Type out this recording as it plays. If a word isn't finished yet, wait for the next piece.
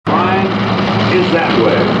is that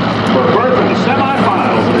way. For a berth in the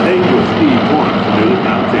semifinals, the dangerous Steve Warren to do the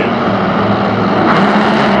count 10.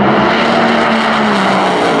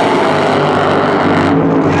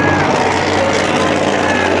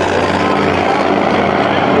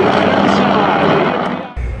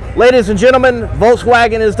 Ladies and gentlemen,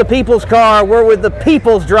 Volkswagen is the people's car. We're with the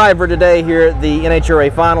people's driver today here at the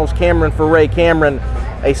NHRA Finals, Cameron Ferre. Cameron,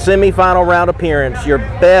 a semi-final round appearance, your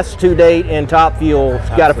best to date in Top Fuel. It's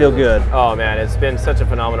got to feel good. Oh man, it's been such a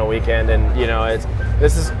phenomenal weekend, and you know,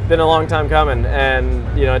 this has been a long time coming,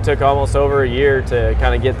 and you know, it took almost over a year to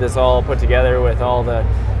kind of get this all put together with all the,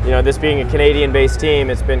 you know, this being a Canadian-based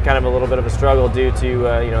team. It's been kind of a little bit of a struggle due to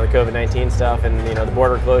you know, the COVID-19 stuff and you know, the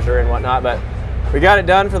border closure and whatnot, but we got it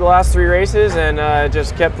done for the last 3 races, and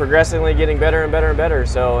just kept progressively getting better and better and better.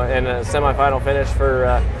 So, and a semifinal finish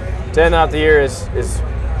for to end out the year is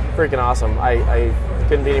freaking awesome. I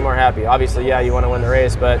couldn't be any more happy. Obviously, yeah, you want to win the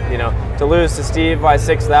race, but you know, to lose to Steve by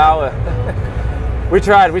 6 thou, we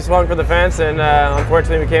tried. We swung for the fence, and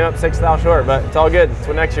unfortunately, we came up 6 thou short. But it's all good. It's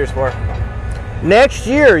what next year's for. Next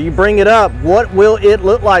year, you bring it up. What will it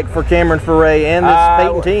look like for Cameron Ferre and this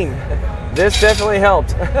Paton team? This definitely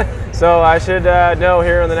helped. So I should know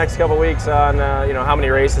here in the next couple weeks on you know, how many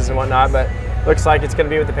races and whatnot, but looks like it's going to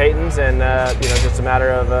be with the Patons, and you know, just a matter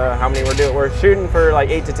of how many we're doing. We're shooting for like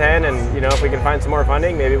 8 to 10, and you know, if we can find some more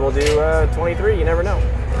funding, maybe we'll do 23. You never know.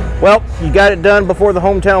 Well, you got it done before the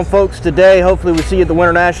hometown folks today. Hopefully we see you at the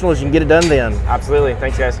Winter Nationals. You can get it done then. Absolutely.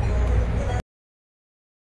 Thanks, guys.